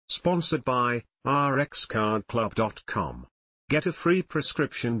Sponsored by RxCardClub.com. Get a free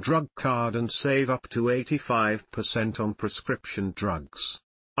prescription drug card and save up to 85% on prescription drugs.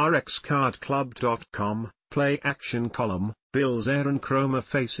 RxCardClub.com, Playaction column, Bills Aaron Kromer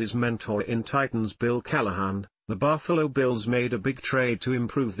faces mentor in Titans Bill Callahan. The Buffalo Bills made a big trade to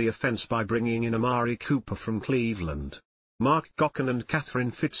improve the offense by bringing in Amari Cooper from Cleveland. Mark Gocken and Catherine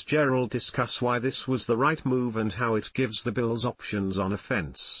Fitzgerald discuss why this was the right move and how it gives the Bills options on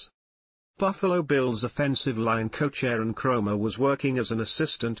offense. Buffalo Bills offensive line coach Aaron Kromer was working as an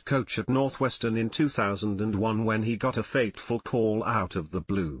assistant coach at Northwestern in 2001 when he got a fateful call out of the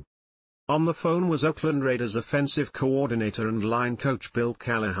blue. On the phone was Oakland Raiders offensive coordinator and line coach Bill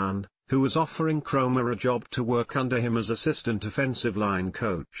Callahan, who was offering Kromer a job to work under him as assistant offensive line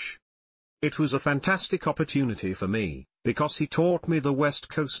coach. "It was a fantastic opportunity for me, because he taught me the West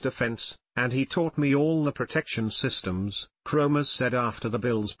Coast offense, and he taught me all the protection systems," Kromer said after the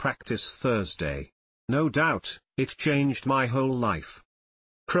Bills' practice Thursday. "No doubt, it changed my whole life."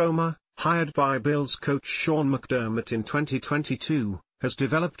 Kromer, hired by Bills coach Sean McDermott in 2022, has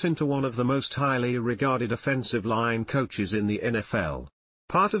developed into one of the most highly regarded offensive line coaches in the NFL.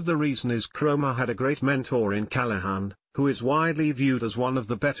 Part of the reason is Kromer had a great mentor in Callahan, who is widely viewed as one of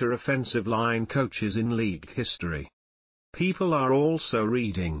the better offensive line coaches in league history. People are also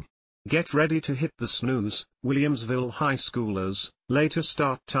reading. Get ready to hit the snooze, Williamsville high schoolers, later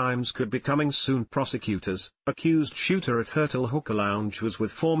start times could be coming soon. Prosecutors, accused shooter at Hurtle Hooker Lounge was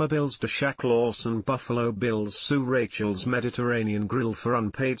with former Bills Shaq Lawson. Buffalo Bills sue Rachel's Mediterranean Grill for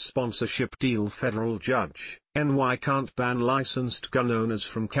unpaid sponsorship deal. Federal judge, NY can't ban licensed gun owners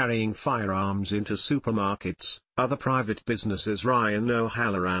from carrying firearms into supermarkets, other private businesses. Ryan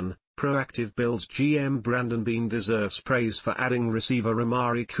O'Halloran, proactive Bills GM Brandon Beane deserves praise for adding receiver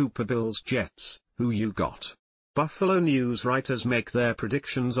Amari Cooper. Bills Jets, who you got? Buffalo News writers make their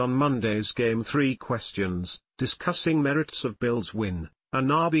predictions on Monday's Game 3 questions, discussing merits of Bills' win, a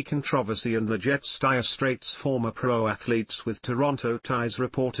Nabi controversy and the Jets' dire straits. Former pro athletes with Toronto ties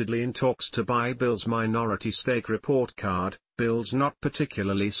reportedly in talks to buy Bills' minority stake. Report card, Bills not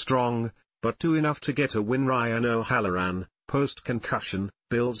particularly strong, but do enough to get a win. Ryan O'Halloran, post-concussion,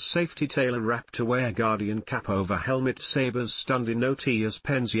 Bills safety Taylor wrapped away a Guardian cap over helmet. Sabres stunned in OT as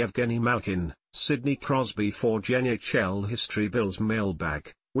Penn's Yevgeny Malkin, Sidney Crosby forge NHL history. Bills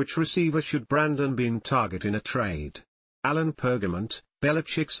mailbag, which receiver should Brandon Beane target in a trade? Alan Pergament,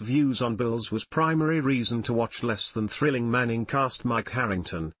 Belichick's views on Bills was primary reason to watch less than thrilling Manning cast. Mike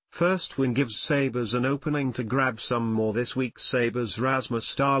Harrington, first win gives Sabres an opening to grab some more this week. Sabres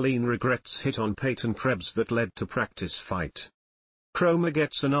Rasmus Dahlin regrets hit on Peyton Krebs that led to practice fight. Kromer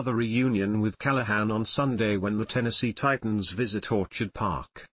gets another reunion with Callahan on Sunday when the Tennessee Titans visit Orchard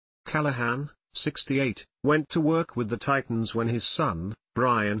Park. Callahan, 68, went to work with the Titans when his son,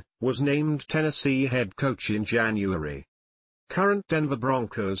 Brian, was named Tennessee head coach in January. Current Denver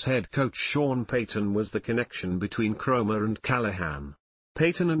Broncos head coach Sean Payton was the connection between Kromer and Callahan.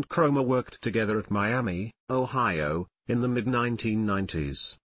 Payton and Kromer worked together at Miami, Ohio, in the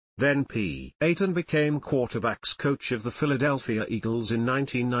mid-1990s. Then Payton became quarterbacks coach of the Philadelphia Eagles in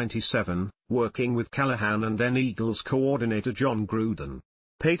 1997, working with Callahan and then Eagles coordinator John Gruden.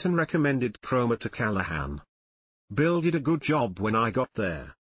 Payton recommended Kromer to Callahan. "Bill did a good job when I got there.